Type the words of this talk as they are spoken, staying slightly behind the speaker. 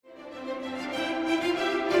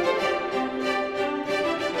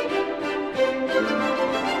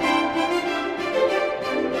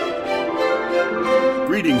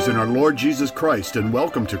Greetings in our Lord Jesus Christ, and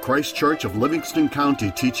welcome to Christ Church of Livingston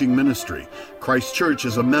County Teaching Ministry. Christ Church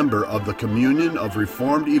is a member of the Communion of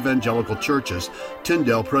Reformed Evangelical Churches,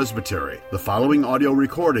 Tyndale Presbytery. The following audio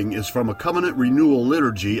recording is from a covenant renewal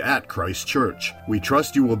liturgy at Christ Church. We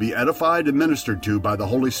trust you will be edified and ministered to by the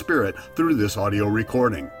Holy Spirit through this audio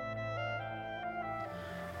recording.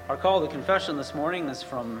 Our call to confession this morning is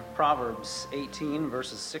from Proverbs 18,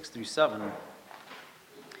 verses 6 through 7.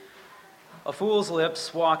 A fool's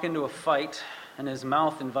lips walk into a fight, and his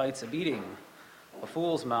mouth invites a beating. A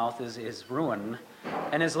fool's mouth is his ruin,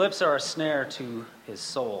 and his lips are a snare to his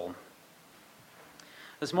soul.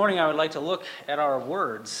 This morning I would like to look at our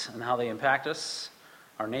words and how they impact us,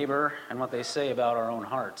 our neighbor, and what they say about our own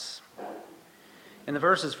hearts. In the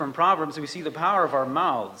verses from Proverbs, we see the power of our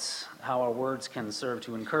mouths, how our words can serve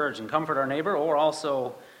to encourage and comfort our neighbor, or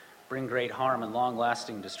also bring great harm and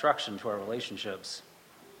long-lasting destruction to our relationships.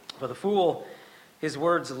 For the fool, his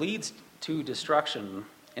words leads to destruction,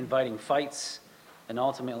 inviting fights and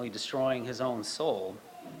ultimately destroying his own soul.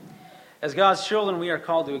 As God's children, we are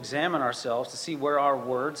called to examine ourselves to see where our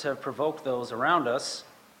words have provoked those around us,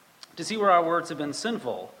 to see where our words have been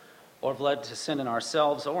sinful or have led to sin in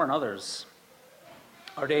ourselves or in others.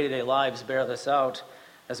 Our day-to-day lives bear this out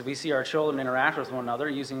as we see our children interact with one another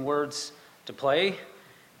using words to play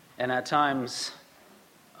and at times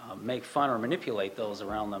make fun or manipulate those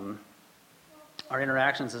around them. Our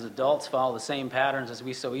interactions as adults follow the same patterns as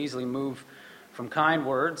we so easily move from kind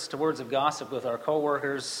words to words of gossip with our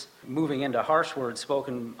coworkers, moving into harsh words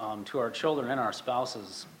spoken to our children and our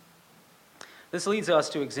spouses. This leads us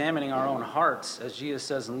to examining our own hearts. As Jesus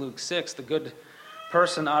says in Luke 6, the good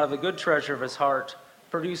person out of the good treasure of his heart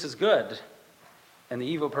produces good, and the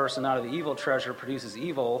evil person out of the evil treasure produces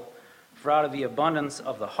evil, for out of the abundance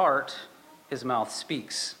of the heart his mouth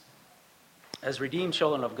speaks. As redeemed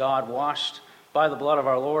children of God, washed by the blood of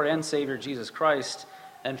our Lord and Savior Jesus Christ,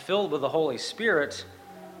 and filled with the Holy Spirit,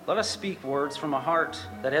 let us speak words from a heart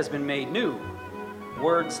that has been made new,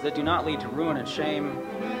 words that do not lead to ruin and shame,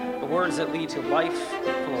 but words that lead to life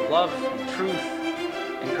full of love and truth,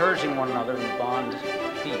 encouraging one another in the bond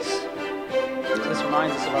of peace. This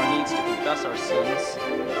reminds us of our needs to confess our sins.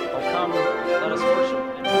 Oh, come, let us worship.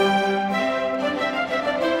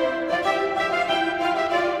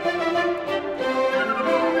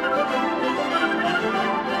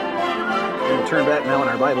 Turn back now in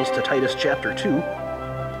our Bibles to Titus chapter 2.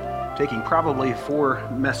 Taking probably 4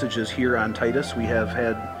 messages here on Titus. We have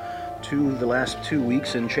had the last 2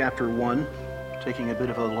 weeks in chapter 1, taking a bit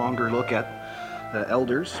of a longer look at the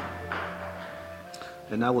elders.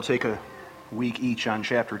 And now we'll take a week each on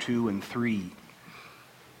chapter 2 and 3.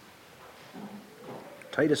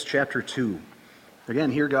 Titus chapter 2. Again,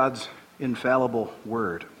 hear God's infallible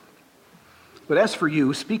word. But as for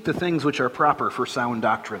you, speak the things which are proper for sound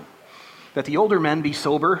doctrine, that the older men be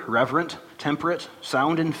sober, reverent, temperate,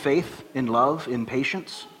 sound in faith, in love, in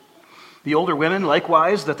patience. The older women,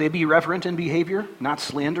 likewise, that they be reverent in behavior, not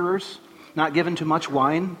slanderers, not given to much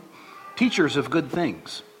wine, teachers of good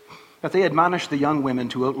things, that they admonish the young women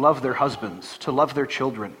to love their husbands, to love their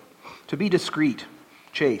children, to be discreet,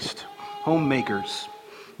 chaste, homemakers,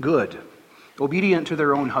 good, obedient to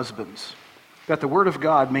their own husbands, that the word of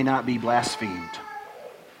God may not be blasphemed.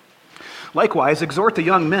 Likewise, exhort the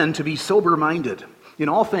young men to be sober-minded, in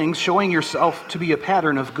all things showing yourself to be a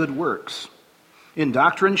pattern of good works, in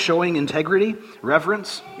doctrine showing integrity,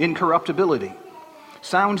 reverence, incorruptibility,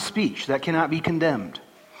 sound speech that cannot be condemned,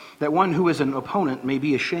 that one who is an opponent may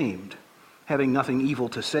be ashamed, having nothing evil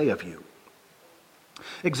to say of you.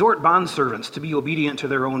 Exhort bondservants to be obedient to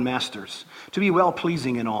their own masters, to be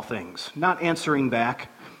well-pleasing in all things, not answering back,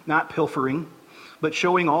 not pilfering, but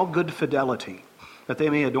showing all good fidelity, that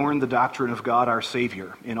they may adorn the doctrine of God our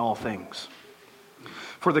Savior in all things.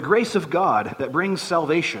 For the grace of God that brings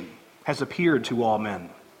salvation has appeared to all men,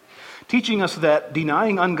 teaching us that,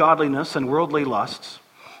 denying ungodliness and worldly lusts,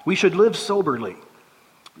 we should live soberly,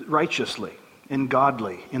 righteously, and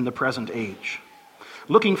godly in the present age,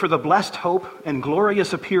 looking for the blessed hope and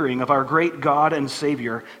glorious appearing of our great God and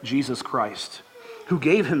Savior, Jesus Christ, who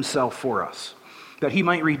gave himself for us, that he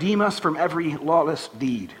might redeem us from every lawless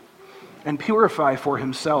deed, and purify for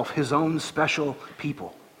himself his own special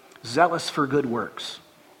people, zealous for good works.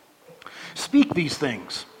 Speak these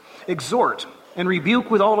things, exhort, and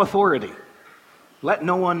rebuke with all authority. Let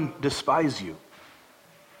no one despise you.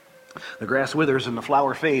 The grass withers and the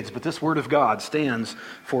flower fades, but this word of God stands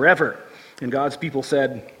forever. And God's people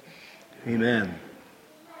said, Amen.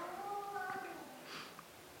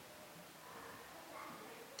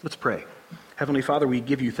 Let's pray. Heavenly Father, we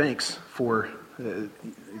give you thanks for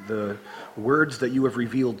the words that you have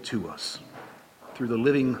revealed to us. through the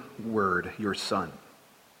living word, your Son.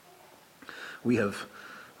 We have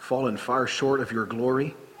fallen far short of your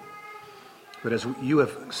glory, but as you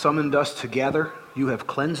have summoned us together, you have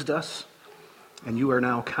cleansed us, and you are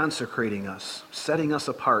now consecrating us, setting us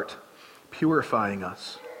apart, purifying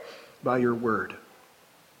us by your word.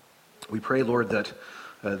 We pray, Lord, that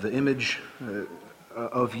the image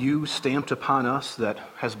of you stamped upon us that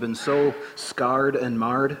has been so scarred and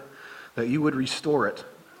marred, that you would restore it.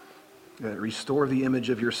 Restore the image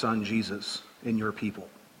of your Son, Jesus, in your people.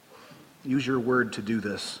 Use your word to do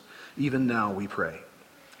this, even now, we pray.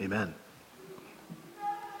 Amen.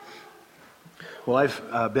 Well,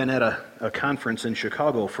 I've been at a conference in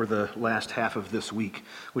Chicago for the last half of this week,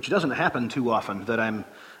 which doesn't happen too often, that I'm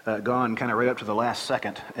gone kind of right up to the last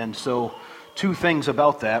second. And so, two things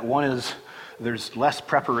about that. One is there's less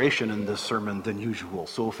preparation in this sermon than usual,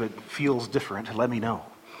 so if it feels different, let me know.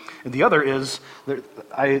 And the other is,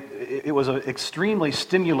 it was an extremely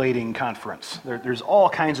stimulating conference. There's all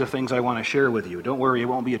kinds of things I want to share with you. Don't worry, it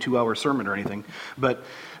won't be a 2-hour sermon or anything. But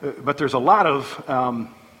there's a lot of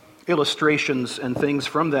illustrations and things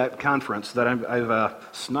from that conference that I've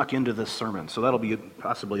snuck into this sermon. So that'll be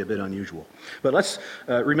possibly a bit unusual. But let's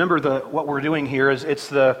remember what we're doing here is it's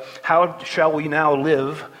the How Shall We Now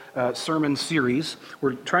Live sermon series.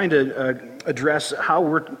 We're trying to address how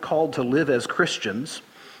we're called to live as Christians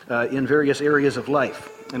in various areas of life.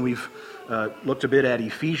 And we've looked a bit at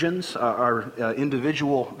Ephesians, our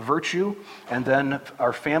individual virtue, and then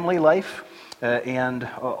our family life, and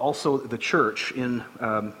also the church in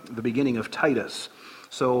the beginning of Titus.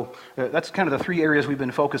 So that's kind of the three areas we've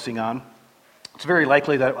been focusing on. It's very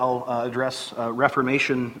likely that I'll address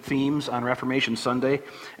Reformation themes on Reformation Sunday,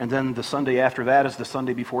 and then the Sunday after that is the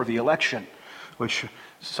Sunday before the election, which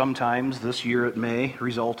sometimes this year it may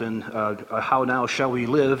result in a how now shall we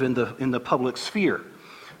live in the public sphere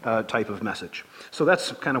type of message. So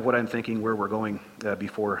that's kind of what I'm thinking where we're going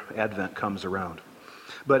before Advent comes around.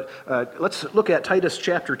 But let's look at Titus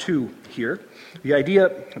chapter 2 here. The idea,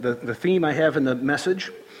 the theme I have in the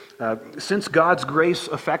message, since God's grace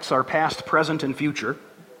affects our past, present, and future,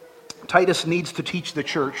 Titus needs to teach the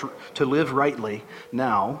church to live rightly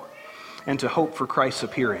now and to hope for Christ's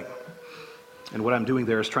appearing. And what I'm doing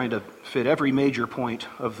there is trying to fit every major point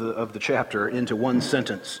of the chapter into one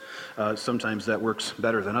sentence. Sometimes that works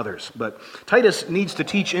better than others. But Titus needs to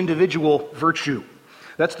teach individual virtue.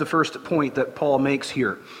 That's the first point that Paul makes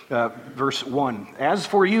here. Verse 1. As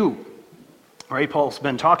for you, right? Paul's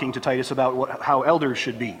been talking to Titus about how elders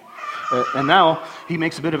should be. And now he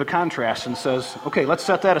makes a bit of a contrast and says, okay, let's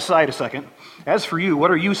set that aside a second. As for you,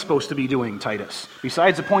 what are you supposed to be doing, Titus?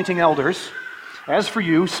 Besides appointing elders, as for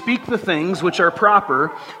you, speak the things which are proper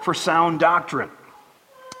for sound doctrine.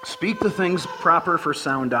 Speak the things proper for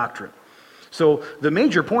sound doctrine. So the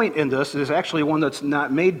major point in this is actually one that's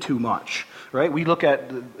not made too much, right? We look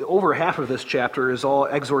at over half of this chapter is all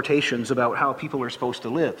exhortations about how people are supposed to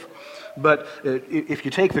live. But if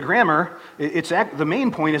you take the grammar, the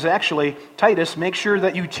main point is actually, Titus, make sure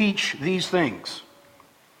that you teach these things.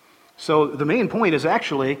 So the main point is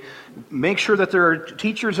actually, make sure that there are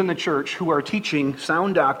teachers in the church who are teaching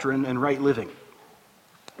sound doctrine and right living.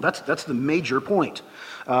 That's the major point.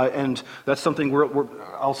 And that's something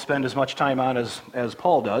I'll spend as much time on as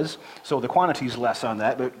Paul does. So the quantity's less on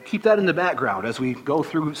that, but keep that in the background as we go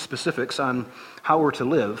through specifics on how we're to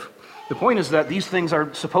live. The point is that these things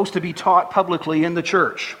are supposed to be taught publicly in the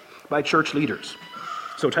church by church leaders.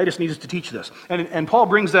 So Titus needs to teach this. And Paul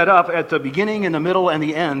brings that up at the beginning, in the middle, and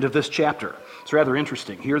the end of this chapter. It's rather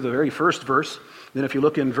interesting. Here, the very first verse, then if you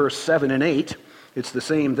look in verse 7 and 8, it's the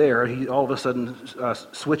same there. He all of a sudden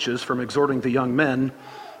switches from exhorting the young men.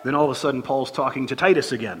 Then all of a sudden Paul's talking to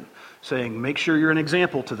Titus again, saying, make sure you're an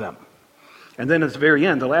example to them. And then at the very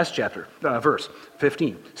end, the last chapter, verse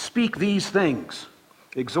 15, speak these things,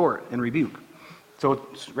 exhort and rebuke. So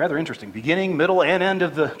it's rather interesting. Beginning, middle, and end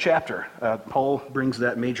of the chapter, Paul brings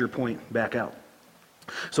that major point back out.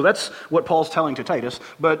 So that's what Paul's telling to Titus,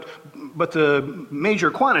 but the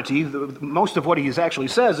major quantity, most of what he actually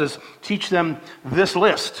says is teach them this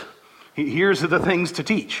list. Here's the things to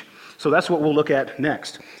teach. So that's what we'll look at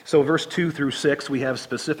next. So verse 2 through 6, we have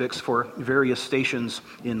specifics for various stations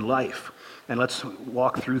in life. And let's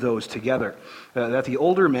walk through those together. That the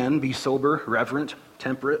older men be sober, reverent,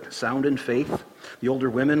 temperate, sound in faith. The older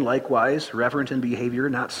women likewise, reverent in behavior,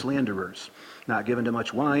 not slanderers, not given to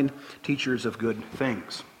much wine, teachers of good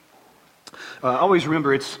things. Always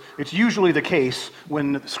remember, it's usually the case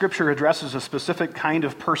when Scripture addresses a specific kind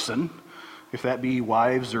of person, if that be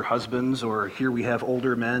wives or husbands, or here we have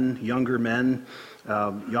older men, young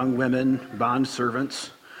women, bond servants.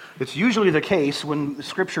 It's usually the case when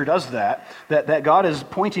Scripture does that God is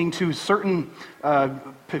pointing to certain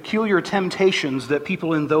peculiar temptations that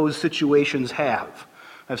people in those situations have.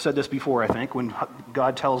 I've said this before, I think. When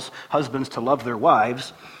God tells husbands to love their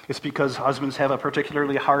wives, it's because husbands have a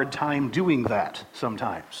particularly hard time doing that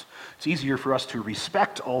sometimes. It's easier for us to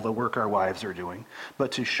respect all the work our wives are doing,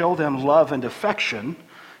 but to show them love and affection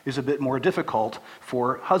is a bit more difficult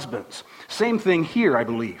for husbands. Same thing here, I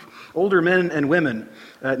believe. Older men and women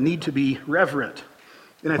need to be reverent.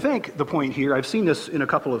 And I think the point here, I've seen this in a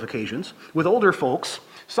couple of occasions, with older folks,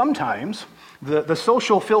 sometimes the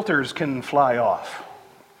social filters can fly off.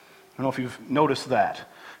 I don't know if you've noticed that,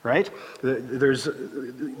 right?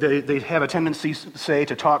 They have a tendency, say,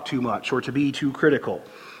 to talk too much or to be too critical.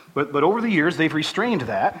 But over the years, they've restrained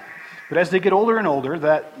that. But as they get older and older,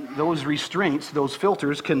 those restraints, those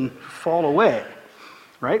filters can fall away,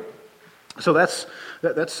 right? So that's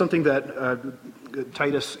something that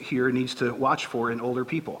Titus here needs to watch for in older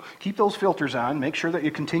people. Keep those filters on. Make sure that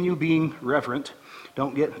you continue being reverent.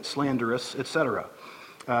 Don't get slanderous, etc.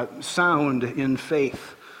 Sound in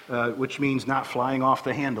faith, which means not flying off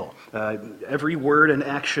the handle. Every word and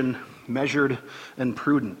action measured and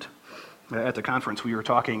prudent. At the conference we were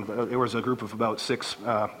talking, there was a group of about 6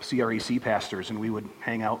 CREC pastors, and we would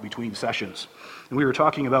hang out between sessions. And we were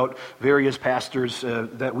talking about various pastors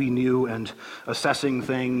that we knew and assessing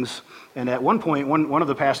things. And at one point, one of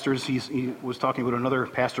the pastors, he was talking about another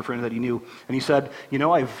pastor friend that he knew, and he said, in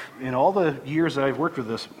all the years that I've worked with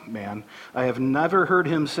this man, I have never heard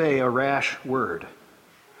him say a rash word.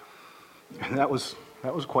 And that was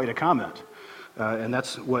quite a comment. And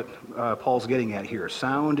that's what Paul's getting at here,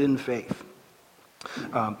 sound in faith.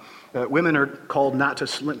 Women are called not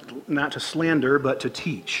to slander, but to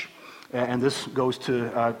teach. And this goes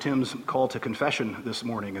to Tim's call to confession this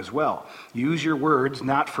morning as well. Use your words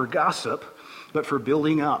not for gossip, but for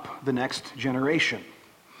building up the next generation.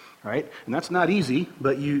 Right? And that's not easy,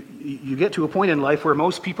 but you get to a point in life where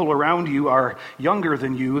most people around you are younger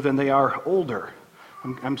than you than they are older.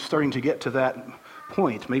 I'm starting to get to that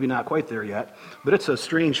point, maybe not quite there yet, but it's a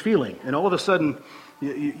strange feeling. And all of a sudden,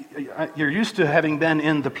 you're used to having been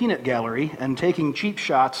in the peanut gallery and taking cheap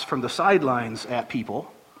shots from the sidelines at people,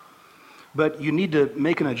 but you need to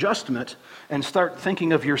make an adjustment and start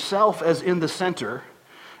thinking of yourself as in the center,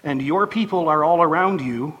 and your people are all around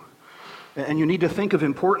you, and you need to think of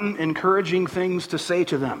important, encouraging things to say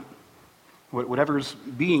to them. Whatever's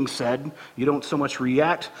being said, you don't so much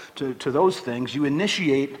react to those things, you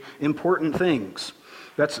initiate important things.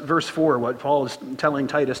 That's verse 4, what Paul is telling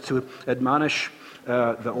Titus to admonish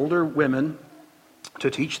the older women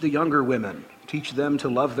to teach the younger women, teach them to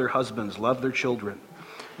love their husbands, love their children.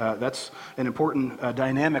 That's an important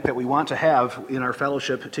dynamic that we want to have in our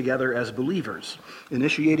fellowship together as believers,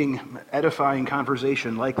 initiating edifying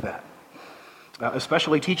conversation like that.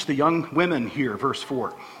 Especially teach the young women here, verse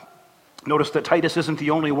 4. Notice that Titus isn't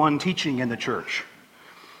the only one teaching in the church.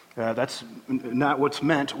 That's not what's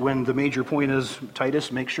meant when the major point is,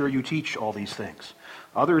 Titus, make sure you teach all these things.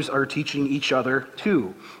 Others are teaching each other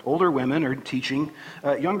too. Older women are teaching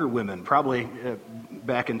younger women, probably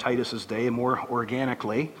back in Titus's day more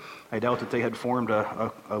organically. I doubt that they had formed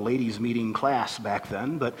a ladies' meeting class back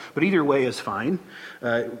then, but either way is fine.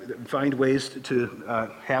 Find ways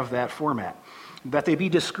to have that format. That they be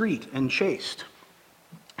discreet and chaste.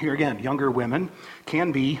 Here again, younger women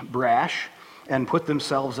can be brash and put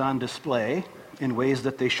themselves on display in ways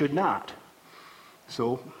that they should not.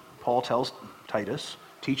 So Paul tells Titus,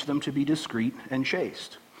 teach them to be discreet and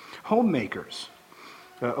chaste. Homemakers.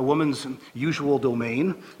 A woman's usual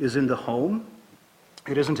domain is in the home.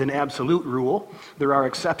 It isn't an absolute rule. There are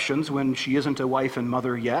exceptions when she isn't a wife and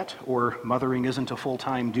mother yet, or mothering isn't a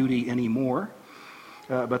full-time duty anymore.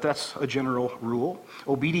 But that's a general rule.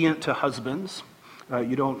 Obedient to husbands.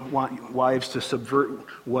 You don't want wives to subvert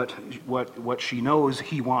what she knows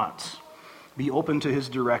he wants. Be open to his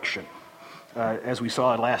direction. As we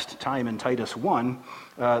saw last time in Titus 1,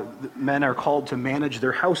 men are called to manage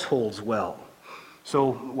their households well. So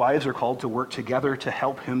wives are called to work together to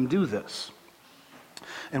help him do this.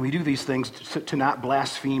 And we do these things to not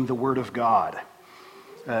blaspheme the word of God,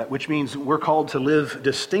 which means we're called to live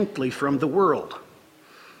distinctly from the world.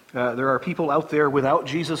 There are people out there without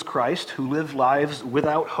Jesus Christ who live lives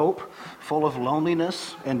without hope, full of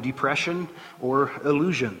loneliness and depression or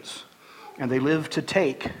illusions. And they live to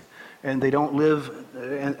take, and they don't live,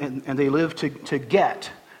 and they live to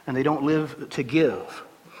get, and they don't live to give.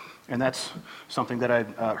 And that's something that I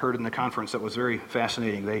heard in the conference that was very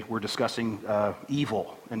fascinating. They were discussing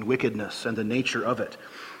evil and wickedness and the nature of it.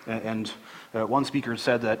 And one speaker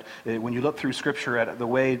said that when you look through Scripture at the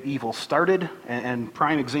way evil started, and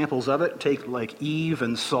prime examples of it, take like Eve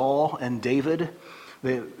and Saul and David,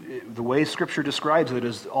 the way Scripture describes it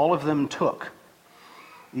is all of them took.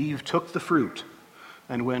 Eve took the fruit.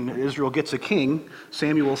 And when Israel gets a king,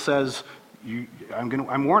 Samuel says,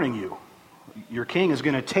 I'm warning you, your king is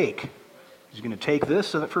going to take. He's going to take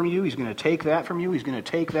this from you, he's going to take that from you, he's going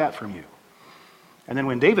to take that from you. And then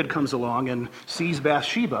when David comes along and sees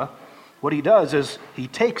Bathsheba, what he does is he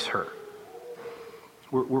takes her.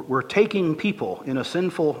 We're taking people in a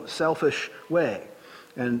sinful, selfish way.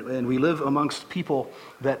 And we live amongst people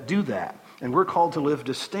that do that. And we're called to live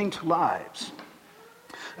distinct lives.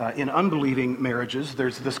 In unbelieving marriages,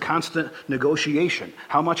 there's this constant negotiation.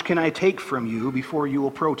 How much can I take from you before you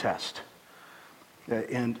will protest?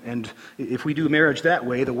 And if we do marriage that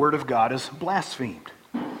way, the Word of God is blasphemed.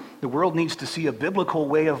 The world needs to see a biblical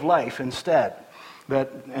way of life instead.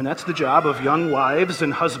 And that's the job of young wives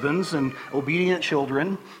and husbands and obedient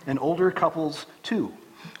children and older couples too,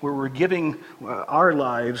 where we're giving our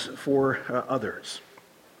lives for others.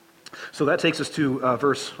 So that takes us to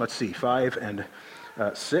verse 5 and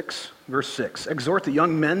 6. Verse 6, exhort the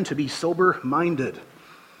young men to be sober-minded.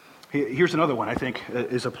 Here's another one I think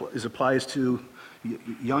applies to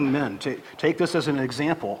young men. Take this as an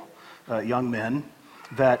example, young men,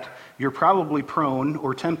 that you're probably prone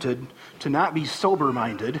or tempted to not be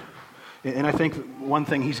sober-minded. And I think one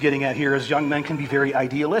thing he's getting at here is young men can be very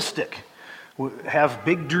idealistic, have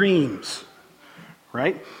big dreams,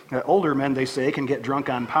 right? Older men, they say, can get drunk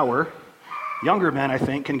on power. Younger men, I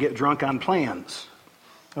think, can get drunk on plans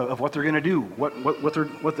of what they're going to do,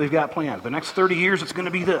 what they've got planned. The next 30 years, it's going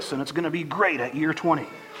to be this, and it's going to be great at year 20.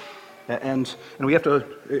 And we have to,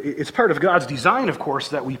 it's part of God's design, of course,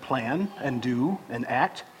 that we plan and do and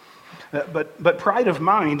act. But pride of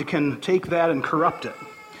mind can take that and corrupt it.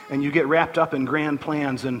 And you get wrapped up in grand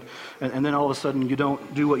plans, and then all of a sudden you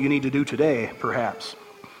don't do what you need to do today, perhaps.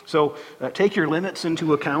 So take your limits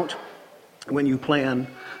into account when you plan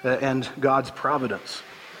and God's providence.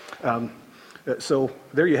 So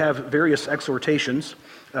there you have various exhortations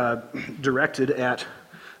directed at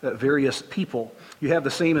various people. You have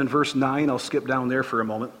the same in verse 9. I'll skip down there for a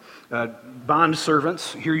moment. Bond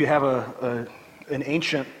servants. Here you have an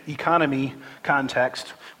ancient economy context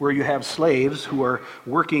where you have slaves who are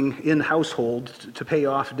working in households to pay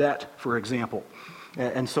off debt, for example.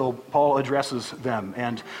 And so Paul addresses them.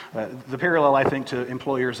 And the parallel, I think, to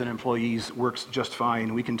employers and employees works just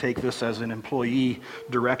fine. We can take this as an employee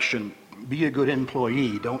direction. Be a good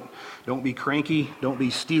employee. Don't be cranky. Don't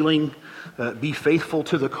be stealing. Be faithful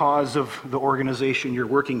to the cause of the organization you're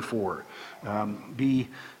working for. Be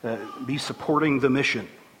supporting the mission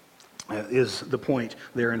is the point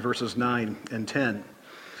there in verses 9 and 10.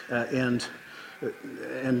 And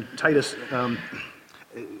Titus,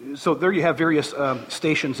 so there you have various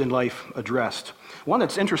stations in life addressed. One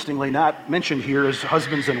that's interestingly not mentioned here is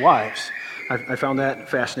husbands and wives. I found that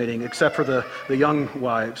fascinating, except for the young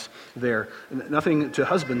wives there. Nothing to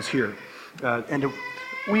husbands here. And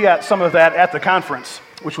we got some of that at the conference,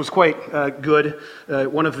 which was quite good.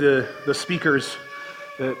 One of the speakers,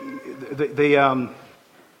 they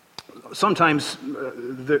sometimes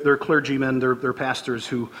they're clergymen, they're pastors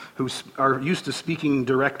who are used to speaking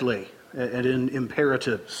directly and in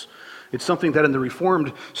imperatives. It's something that in the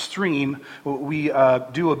Reformed stream we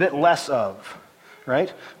do a bit less of.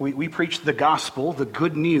 Right? We preach the gospel, the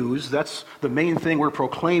good news. That's the main thing we're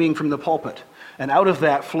proclaiming from the pulpit. And out of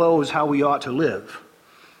that flows how we ought to live.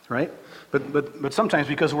 Right? But sometimes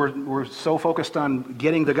because we're so focused on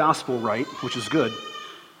getting the gospel right, which is good,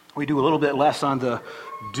 we do a little bit less on the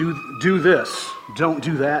do this, don't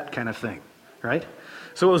do that kind of thing. Right?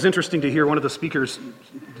 So it was interesting to hear one of the speakers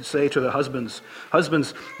say to the husbands,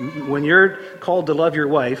 when you're called to love your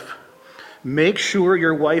wife, make sure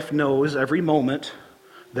your wife knows every moment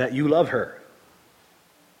that you love her.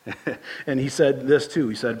 And he said this too.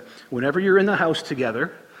 He said, whenever you're in the house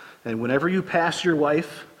together, and whenever you pass your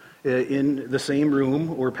wife in the same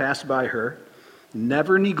room or pass by her,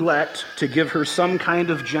 never neglect to give her some kind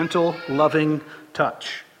of gentle, loving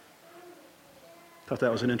touch. Thought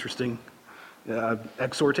that was an interesting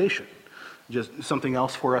exhortation. Just something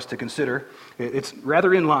else for us to consider. It's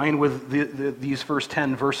rather in line with these first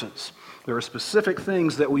 10 verses. There are specific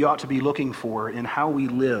things that we ought to be looking for in how we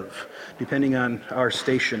live, depending on our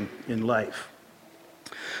station in life.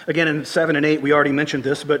 Again, in 7 and 8, we already mentioned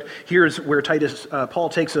this, but here's where Paul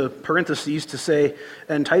takes a parenthesis to say,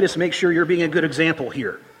 and Titus, make sure you're being a good example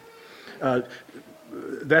here.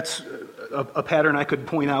 That's a pattern I could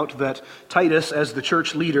point out, that Titus, as the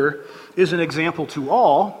church leader, is an example to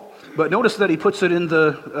all, But notice that he puts it in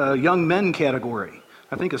the young men category.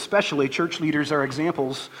 I think especially church leaders are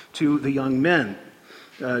examples to the young men.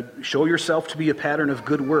 Show yourself to be a pattern of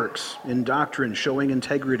good works in doctrine, showing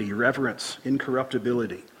integrity, reverence,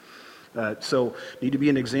 incorruptibility. So need to be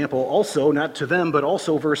an example also, not to them, but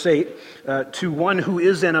also, verse 8, to one who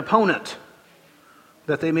is an opponent,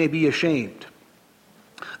 that they may be ashamed.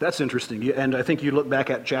 That's interesting. And I think you look back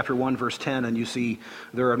at chapter 1, verse 10, and you see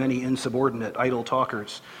there are many insubordinate, idle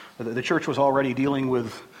talkers. The church was already dealing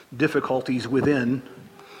with difficulties within,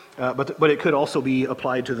 but it could also be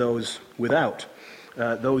applied to those without.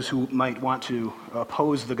 Those who might want to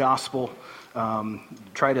oppose the gospel,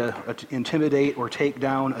 try to intimidate or take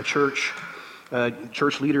down a church.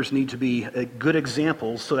 Church leaders need to be good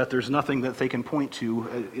examples so that there's nothing that they can point to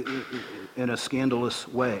in a scandalous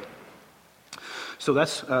way. So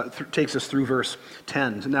that's takes us through verse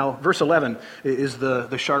 10. Now, verse 11 is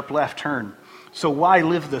the sharp left turn. So why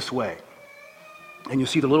live this way? And you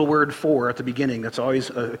see the little word "for" at the beginning. That's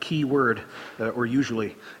always a key word, or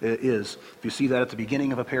usually is. If you see that at the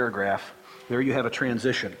beginning of a paragraph, there you have a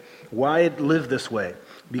transition. Why live this way?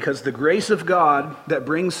 Because the grace of God that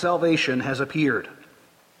brings salvation has appeared.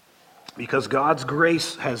 Because God's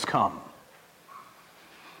grace has come.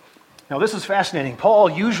 Now this is fascinating. Paul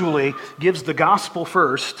usually gives the gospel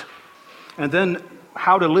first, and then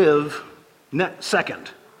how to live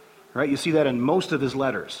second. Right? You see that in most of his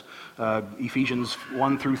letters. Ephesians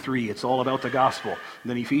 1 through 3, it's all about the gospel. And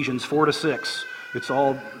then Ephesians 4 to 6, it's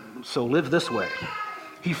all, so live this way.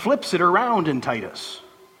 He flips it around in Titus,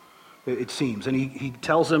 it seems. And he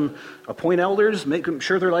tells them, appoint elders, make them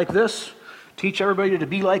sure they're like this, teach everybody to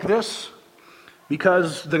be like this,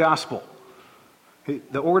 because the gospel.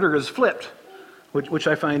 The order is flipped, which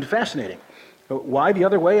I find fascinating. Why the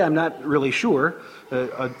other way, I'm not really sure.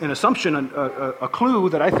 An assumption, a clue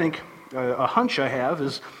that I think, a hunch I have,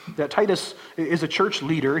 is that Titus is a church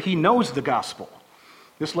leader. He knows the gospel.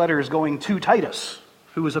 This letter is going to Titus,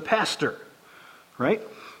 who is a pastor, right?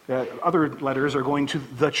 Other letters are going to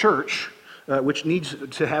the church, which needs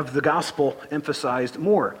to have the gospel emphasized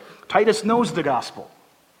more. Titus knows the gospel.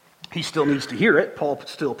 He still needs to hear it. Paul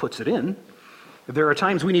still puts it in. There are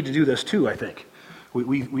times we need to do this too, I think.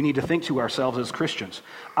 We need to think to ourselves as Christians,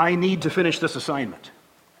 I need to finish this assignment.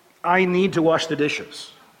 I need to wash the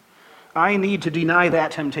dishes. I need to deny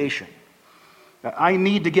that temptation. I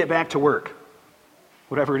need to get back to work.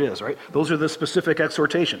 Whatever it is, right? Those are the specific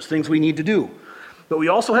exhortations, things we need to do. But we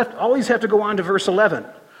also always have to go on to verse 11.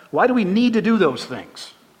 Why do we need to do those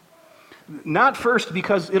things? Not first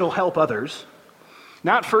because it'll help others.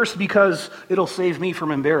 Not first because it'll save me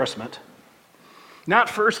from embarrassment. Not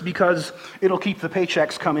first because it'll keep the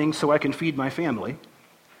paychecks coming so I can feed my family.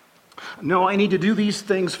 No, I need to do these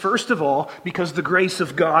things first of all because the grace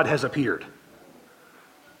of God has appeared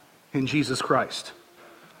in Jesus Christ.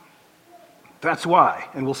 That's why,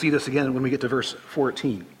 and we'll see this again when we get to verse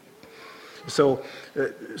 14. So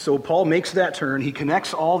Paul makes that turn. He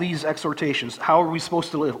connects all these exhortations. How are we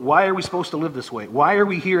supposed to live? Why are we supposed to live this way? Why are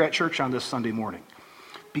we here at church on this Sunday morning?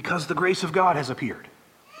 Because the grace of God has appeared.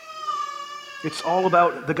 It's all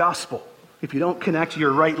about the gospel. If you don't connect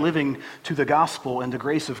your right living to the gospel and the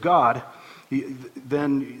grace of God,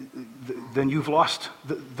 then you've lost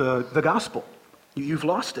the gospel. You've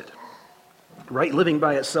lost it. Right living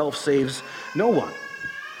by itself saves no one.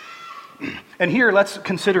 And here, let's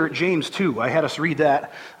consider James 2. I had us read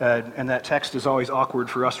that, and that text is always awkward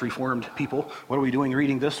for us Reformed people. What are we doing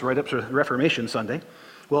reading this right up to Reformation Sunday?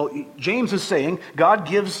 Well, James is saying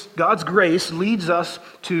God's grace leads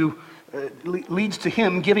to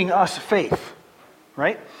him giving us faith,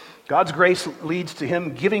 right? God's grace leads to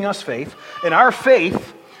him giving us faith, and our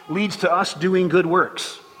faith leads to us doing good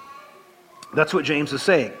works. That's what James is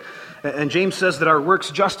saying. And James says that our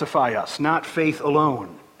works justify us, not faith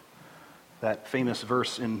alone. That famous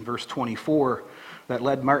verse in verse 24 that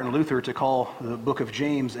led Martin Luther to call the book of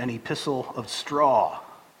James an epistle of straw.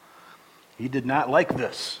 He did not like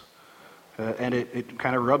this. And it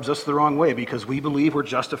kind of rubs us the wrong way because we believe we're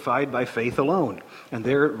justified by faith alone. And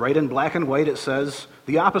there, right in black and white, it says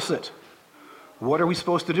the opposite. What are we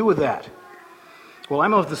supposed to do with that? Well,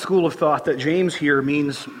 I'm of the school of thought that James here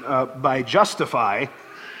means, by justify,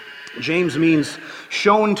 James means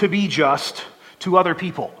shown to be just to other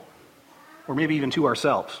people, or maybe even to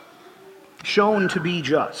ourselves. Shown to be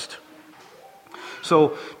just.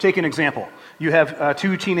 So, take an example. You have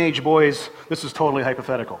two teenage boys. This is totally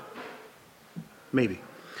hypothetical. Maybe.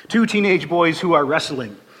 Two teenage boys who are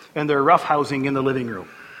wrestling, and they're roughhousing in the living room,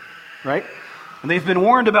 right? And they've been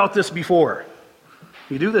warned about this before.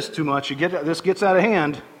 You do this too much, this gets out of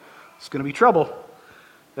hand, it's going to be trouble.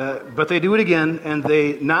 But they do it again, and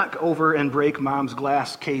they knock over and break Mom's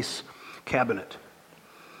glass case cabinet.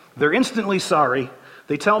 They're instantly sorry.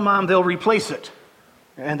 They tell Mom they'll replace it,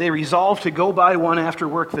 and they resolve to go buy one after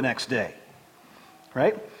work the next day.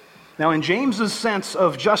 Right? Now, in James's sense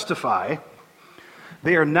of justify,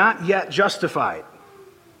 they are not yet justified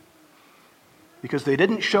because they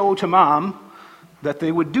didn't show to Mom that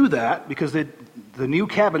they would do that because the new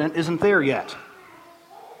cabinet isn't there yet.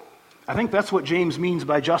 I think that's what James means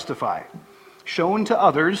by justify. Shown to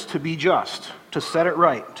others to be just, to set it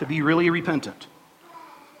right, to be really repentant.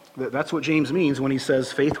 That's what James means when he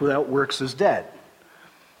says faith without works is dead.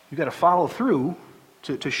 You've got to follow through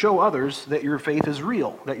to show others that your faith is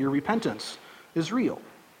real, that your repentance is real.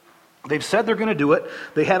 They've said they're going to do it.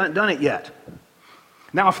 They haven't done it yet.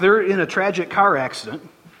 Now, if they're in a tragic car accident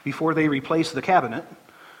before they replace the cabinet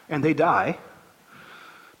and they die,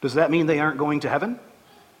 does that mean they aren't going to heaven?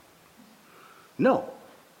 No.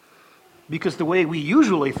 Because the way we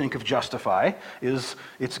usually think of justify is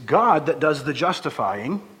it's God that does the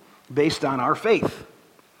justifying based on our faith.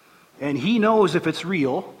 And he knows if it's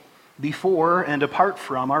real before and apart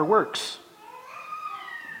from our works.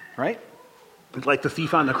 Right? Like the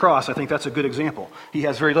thief on the cross, I think that's a good example. He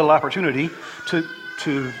has very little opportunity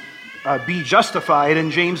to be justified in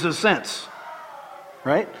James's sense.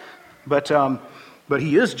 Right? But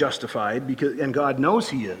he is justified, and God knows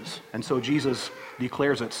he is, and so Jesus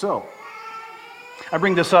declares it so. I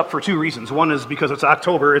bring this up for two reasons. One is because it's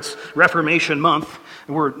October, it's Reformation Month,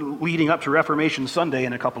 and we're leading up to Reformation Sunday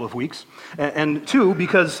in a couple of weeks. And two,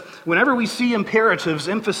 because whenever we see imperatives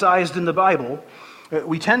emphasized in the Bible,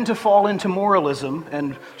 we tend to fall into moralism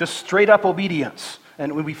and just straight up obedience,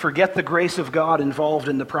 and we forget the grace of God involved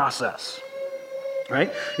in the process.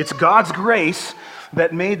 Right? It's God's grace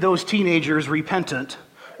that made those teenagers repentant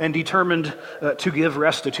and determined to give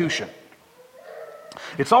restitution.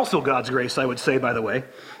 It's also God's grace, I would say, by the way,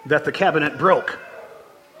 that the cabinet broke.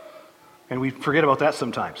 And we forget about that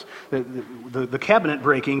sometimes. The cabinet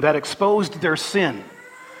breaking, that exposed their sin.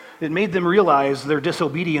 It made them realize their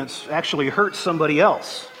disobedience actually hurt somebody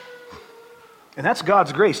else. And that's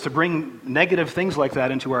God's grace to bring negative things like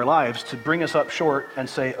that into our lives, to bring us up short and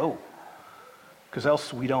say, oh, because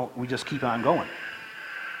else we just keep on going.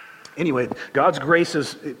 Anyway, God's grace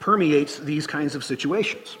it permeates these kinds of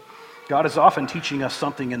situations. God is often teaching us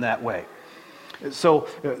something in that way. So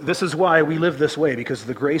this is why we live this way, because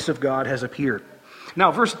the grace of God has appeared.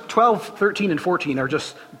 Now, verse 12, 13, and 14 are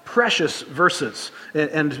just precious verses,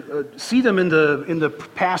 and see them in the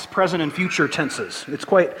past, present, and future tenses. It's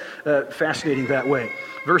quite fascinating that way.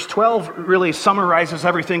 Verse 12 really summarizes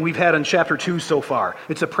everything we've had in chapter 2 so far.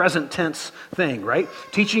 It's a present tense thing, right?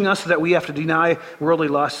 Teaching us that we have to deny worldly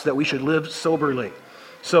lusts, that we should live soberly.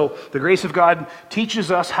 So the grace of God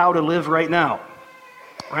teaches us how to live right now,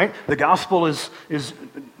 right? The gospel is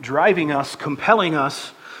driving us, compelling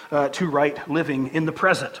us to right living in the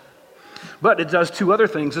present. But it does two other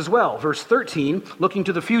things as well. Verse 13, looking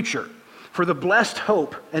to the future, for the blessed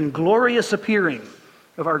hope and glorious appearing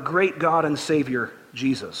of our great God and Savior,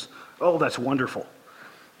 Jesus. Oh, that's wonderful.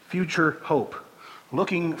 Future hope.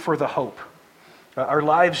 Looking for the hope. Our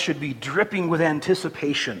lives should be dripping with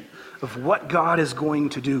anticipation of what God is going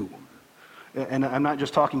to do. And I'm not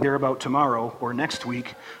just talking there about tomorrow or next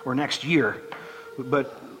week or next year,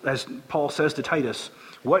 but as Paul says to Titus,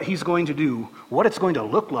 what he's going to do, what it's going to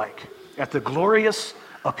look like at the glorious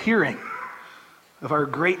appearing of our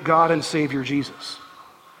great God and Savior Jesus.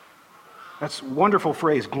 That's a wonderful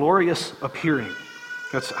phrase, glorious appearing.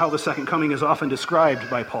 That's how the second coming is often described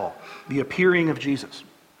by Paul, the appearing of Jesus.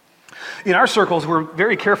 In our circles, we're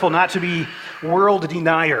very careful not to be world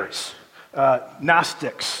deniers,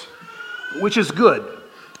 Gnostics, which is good.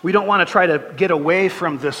 We don't want to try to get away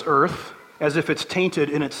from this earth as if it's tainted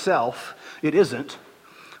in itself. It isn't.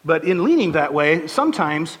 But in leaning that way,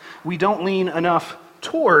 sometimes we don't lean enough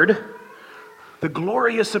toward the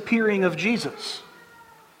glorious appearing of Jesus.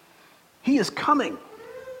 He is coming.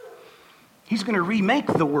 He's going to remake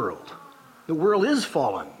the world. The world is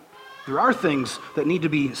fallen. There are things that need to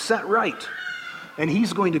be set right, and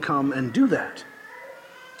he's going to come and do that.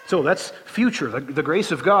 So that's future. The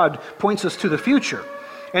grace of God points us to the future,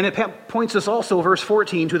 and it points us also, verse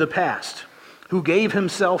 14, to the past, who gave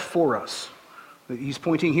himself for us. He's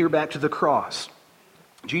pointing here back to the cross.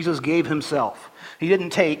 Jesus gave himself. He didn't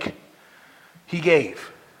take, he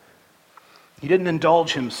gave. He didn't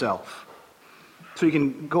indulge himself. So you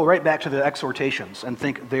can go right back to the exhortations and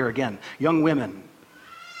think there again. Young women,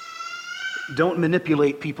 don't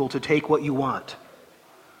manipulate people to take what you want.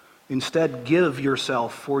 Instead, give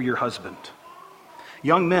yourself for your husband.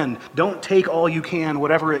 Young men, don't take all you can,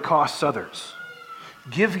 whatever it costs others.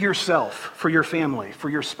 Give yourself for your family, for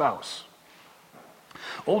your spouse.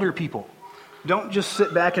 Older people, don't just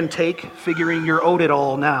sit back and take, figuring you're owed it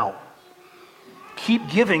all now. Keep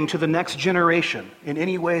giving to the next generation in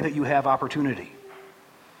any way that you have opportunity.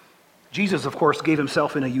 Jesus, of course, gave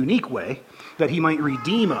himself in a unique way that he might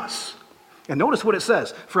redeem us. And notice what it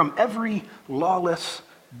says, from every lawless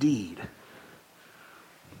deed.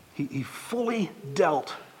 He fully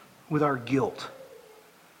dealt with our guilt.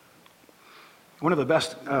 One of the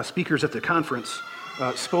best speakers at the conference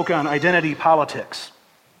spoke on identity politics.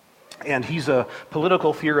 And he's a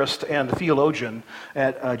political theorist and theologian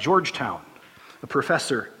at Georgetown, a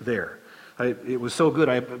professor there. It was so good,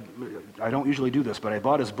 I don't usually do this, but I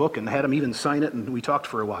bought his book and had him even sign it, and we talked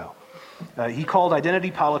for a while. He called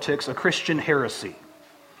identity politics a Christian heresy,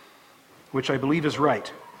 which I believe is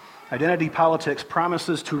right. Identity politics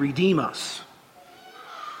promises to redeem us.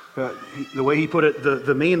 The way he put it,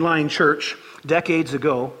 the mainline church, decades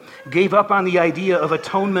ago, gave up on the idea of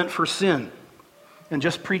atonement for sin and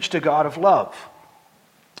just preached a God of love.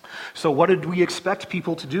 So what did we expect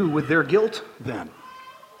people to do with their guilt then?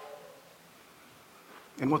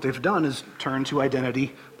 And what they've done is turn to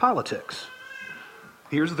identity politics.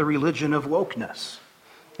 Here's the religion of wokeness.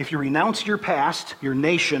 If you renounce your past, your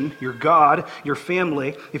nation, your God, your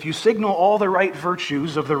family, if you signal all the right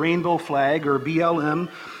virtues of the rainbow flag or BLM,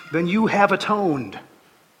 then you have atoned.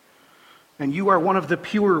 And you are one of the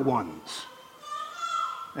pure ones.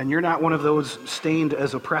 And you're not one of those stained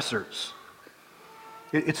as oppressors.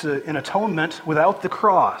 It's an atonement without the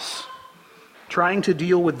cross, trying to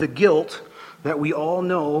deal with the guilt that we all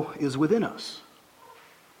know is within us.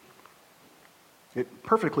 It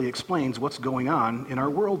perfectly explains what's going on in our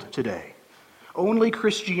world today. Only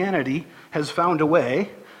Christianity has found a way,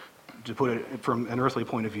 to put it from an earthly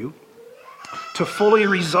point of view, to fully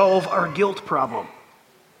resolve our guilt problem.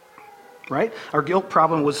 Right? Our guilt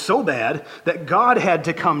problem was so bad that God had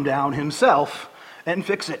to come down himself and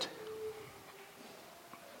fix it.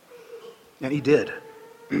 And he did.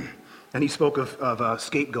 And he spoke of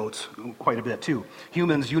scapegoats quite a bit too.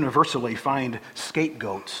 Humans universally find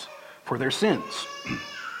scapegoats for their sins.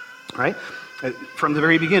 Right? From the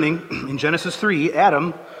very beginning, in Genesis 3,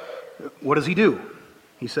 Adam, what does he do?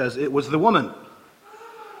 He says, it was the woman.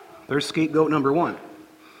 There's scapegoat number one.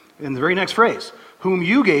 In the very next phrase, whom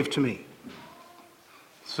you gave to me.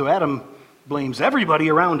 So Adam blames everybody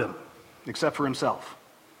around him except for himself.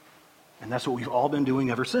 And that's what we've all been doing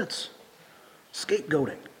ever since.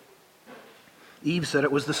 Scapegoating. Eve said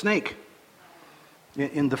it was the snake.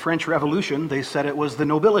 In the French Revolution, they said it was the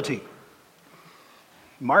nobility.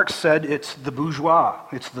 Marx said it's the bourgeois.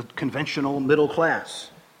 It's the conventional middle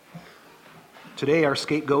class. Today, our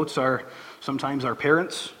scapegoats are sometimes our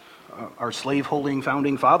parents, our slave-holding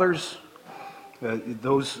founding fathers,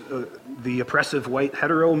 the oppressive white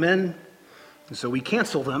hetero men. And so we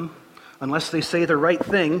cancel them unless they say the right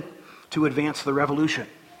thing to advance the revolution.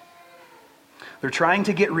 They're trying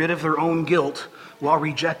to get rid of their own guilt while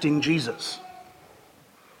rejecting Jesus.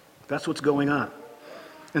 That's what's going on.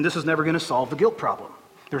 And this is never going to solve the guilt problem.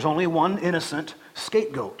 There's only one innocent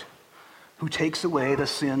scapegoat who takes away the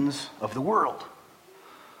sins of the world.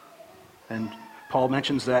 And Paul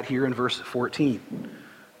mentions that here in verse 14.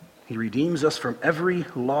 He redeems us from every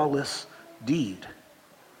lawless deed.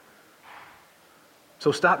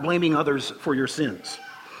 So stop blaming others for your sins.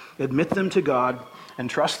 Admit them to God and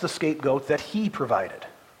trust the scapegoat that he provided.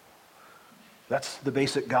 That's the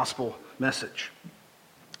basic gospel message.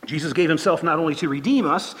 Jesus gave himself not only to redeem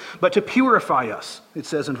us, but to purify us, it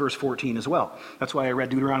says in verse 14 as well. That's why I read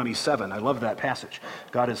Deuteronomy 7. I love that passage.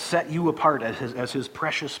 God has set you apart as his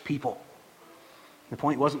precious people. The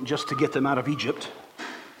point wasn't just to get them out of Egypt.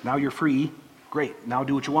 Now you're free. Great. Now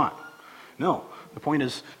do what you want. No. The point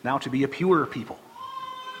is now to be a pure people,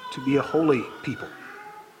 to be a holy people.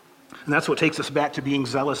 And that's what takes us back to being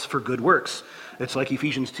zealous for good works. It's like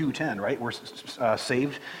Ephesians 2:10, right? We're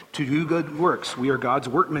saved to do good works. We are God's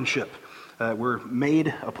workmanship. We're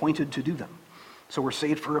made, appointed to do them. So we're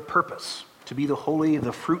saved for a purpose, to be the holy,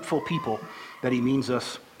 the fruitful people that he means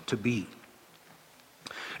us to be.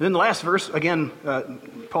 And then the last verse, again,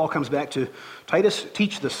 Paul comes back to Titus,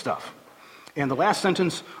 teach this stuff. And the last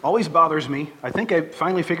sentence always bothers me. I think I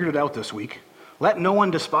finally figured it out this week. Let no one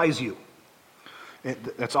despise you.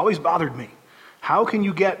 That's always bothered me. How can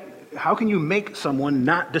you make someone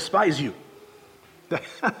not despise you?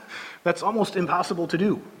 That's almost impossible to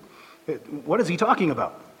do. What is he talking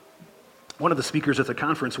about? One of the speakers at the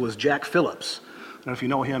conference was Jack Phillips. I don't know if you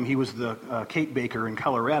know him. He was the cake baker in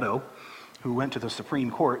Colorado who went to the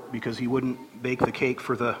Supreme Court because he wouldn't bake the cake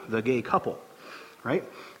for the gay couple, right?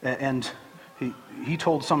 And he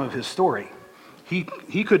told some of his story.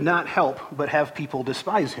 he could not help but have people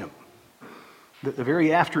despise him. The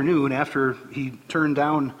very afternoon after he turned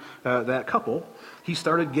down that couple, he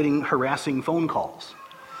started getting harassing phone calls.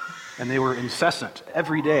 And they were incessant,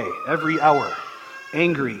 every day, every hour,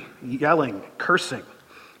 angry, yelling, cursing.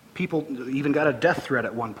 People even got a death threat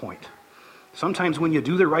at one point. Sometimes when you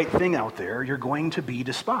do the right thing out there, you're going to be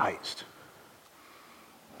despised.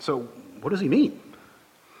 So what does he mean?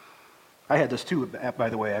 I had this too, by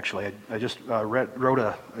the way, actually. I just wrote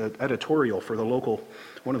an editorial for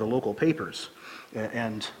one of the local papers,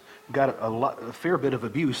 and got a fair bit of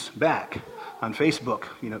abuse back on Facebook,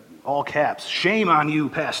 all caps. Shame on you,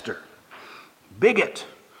 pastor. Bigot.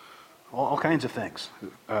 All kinds of things.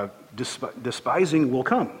 Despising will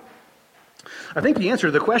come. I think the answer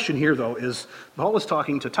to the question here, though, is Paul is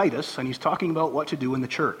talking to Titus, and he's talking about what to do in the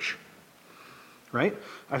church. Right?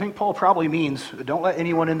 I think Paul probably means, don't let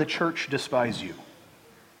anyone in the church despise you.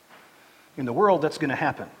 In the world, that's going to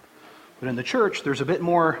happen. But in the church, there's a bit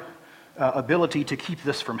more ability to keep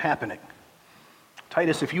this from happening.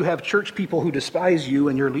 Titus, if you have church people who despise you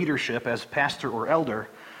and your leadership as pastor or elder,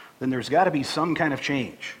 then there's got to be some kind of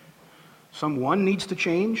change. Someone needs to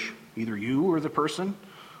change, either you or the person,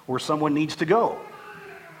 or someone needs to go,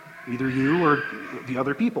 either you or the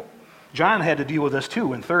other people. John had to deal with this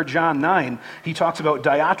too. In 3 John 9, he talks about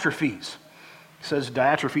Diotrephes. He says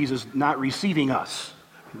Diotrephes is not receiving us.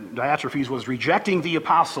 Diotrephes was rejecting the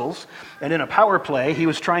apostles, and in a power play, he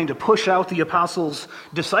was trying to push out the apostles'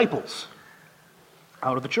 disciples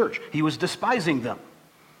out of the church. He was despising them.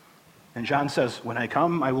 And John says, when I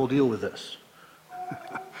come, I will deal with this.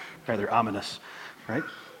 Rather ominous, right?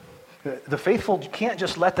 The faithful can't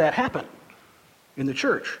just let that happen in the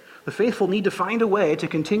church. The faithful need to find a way to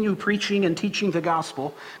continue preaching and teaching the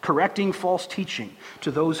gospel, correcting false teaching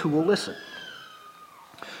to those who will listen.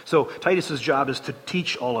 So Titus's job is to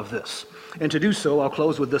teach all of this. And to do so, I'll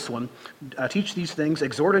close with this one. Teach these things,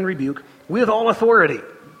 exhort and rebuke, with all authority.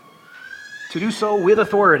 To do so with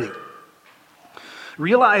authority.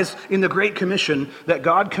 Realize in the Great Commission that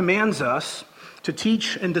God commands us to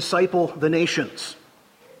teach and disciple the nations.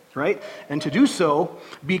 Right? And to do so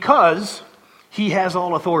because he has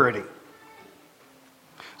all authority.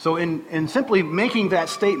 So in simply making that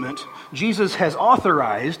statement, Jesus has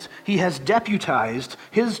authorized, he has deputized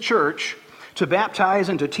his church to baptize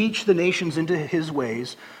and to teach the nations into his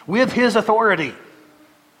ways with his authority.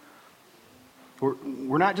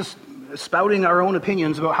 We're not just spouting our own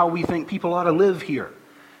opinions about how we think people ought to live here.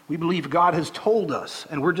 We believe God has told us,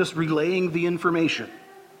 and we're just relaying the information.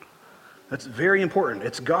 That's very important.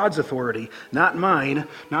 It's God's authority, not mine,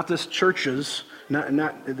 not this church's.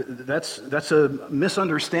 That's a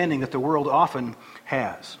misunderstanding that the world often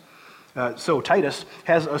has. So Titus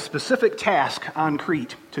has a specific task on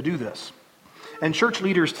Crete to do this. And church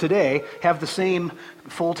leaders today have the same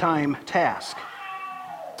full-time task.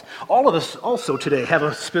 All of us also today have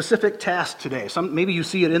a specific task today. Maybe you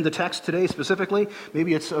see it in the text today specifically.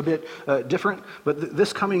 Maybe it's a bit different. But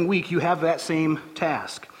this coming week, you have that same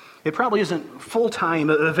task. It probably isn't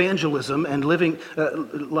full-time evangelism and living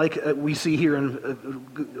like we see here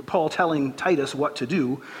in Paul telling Titus what to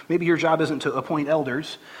do. Maybe your job isn't to appoint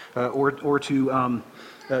elders or to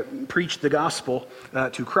preach the gospel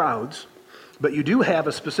to crowds. But you do have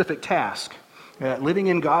a specific task, living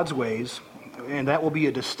in God's ways, and that will be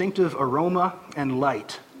a distinctive aroma and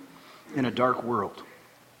light in a dark world.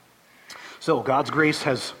 So God's grace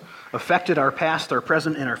has affected our past, our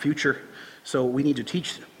present, and our future. So we need to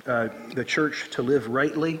teach the church to live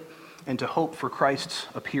rightly and to hope for Christ's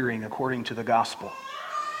appearing according to the gospel.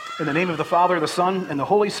 In the name of the Father, the Son, and the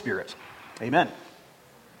Holy Spirit, amen.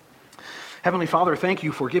 Heavenly Father, thank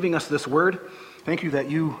you for giving us this word. Thank you that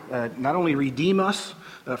you not only redeem us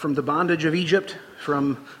from the bondage of Egypt,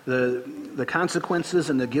 from the consequences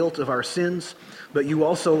and the guilt of our sins, but you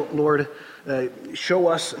also, Lord, show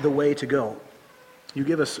us the way to go. You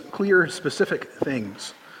give us clear, specific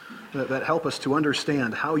things that help us to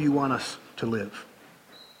understand how you want us to live.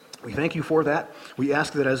 We thank you for that. We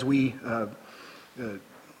ask that as we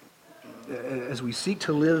seek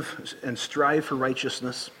to live and strive for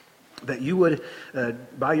righteousness, that you would,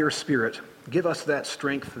 by your Spirit, give us that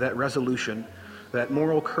strength, that resolution, that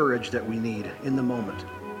moral courage that we need in the moment.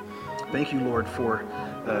 Thank you, Lord, for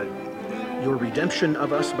your redemption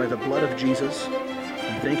of us by the blood of Jesus.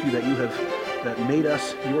 And thank you that you have made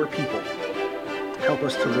us your people. Help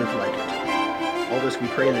us to live like it. All this we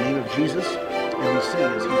pray in the name of Jesus, and we sing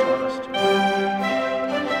as he taught us to.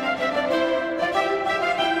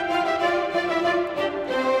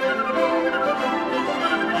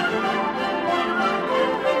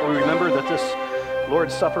 Remember that this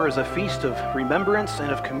Lord's Supper is a feast of remembrance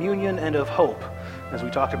and of communion and of hope. As we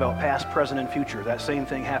talked about past, present, and future, that same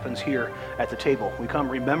thing happens here at the table. We come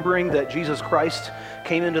remembering that Jesus Christ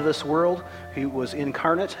came into this world. He was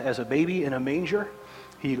incarnate as a baby in a manger.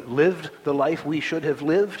 He lived the life we should have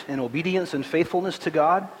lived in obedience and faithfulness to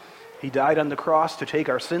God. He died on the cross to take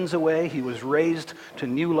our sins away. He was raised to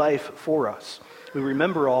new life for us. We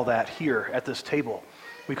remember all that here at this table.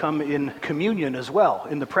 We come in communion as well,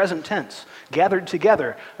 in the present tense, gathered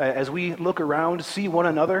together as we look around, see one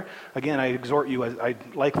another. Again, I exhort you, I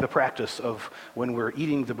like the practice of when we're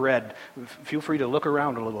eating the bread, feel free to look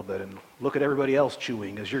around a little bit and look at everybody else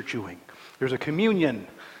chewing as you're chewing. There's a communion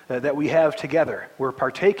that we have together. We're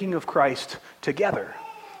partaking of Christ together.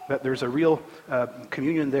 That there's a real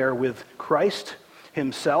communion there with Christ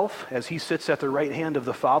himself as he sits at the right hand of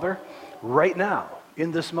the Father right now,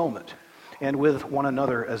 in this moment, and with one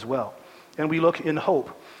another as well. And we look in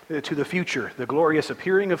hope to the future, the glorious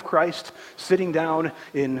appearing of Christ, sitting down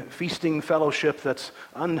in feasting fellowship that's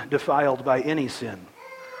undefiled by any sin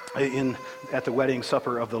at the wedding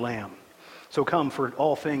supper of the Lamb. So come, for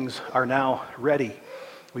all things are now ready.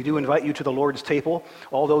 We do invite you to the Lord's table,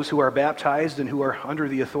 all those who are baptized and who are under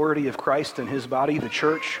the authority of Christ and his body, the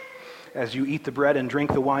church. As you eat the bread and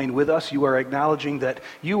drink the wine with us, you are acknowledging that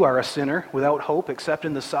you are a sinner without hope except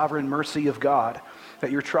in the sovereign mercy of God,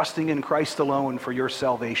 that you're trusting in Christ alone for your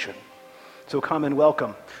salvation. So come and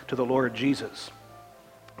welcome to the Lord Jesus.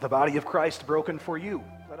 The body of Christ broken for you.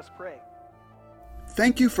 Let us pray.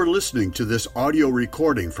 Thank you for listening to this audio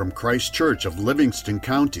recording from Christ Church of Livingston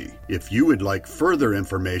County. If you would like further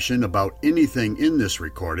information about anything in this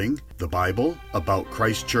recording, the Bible, about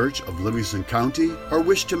Christ Church of Livingston County, or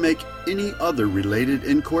wish to make any other related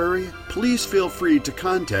inquiry, please feel free to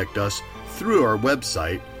contact us through our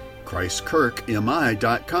website,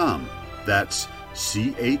 ChristKirkMI.com. That's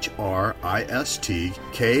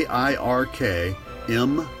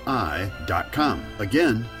ChristKirkMI.com.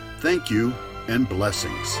 Again, thank you and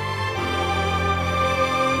blessings.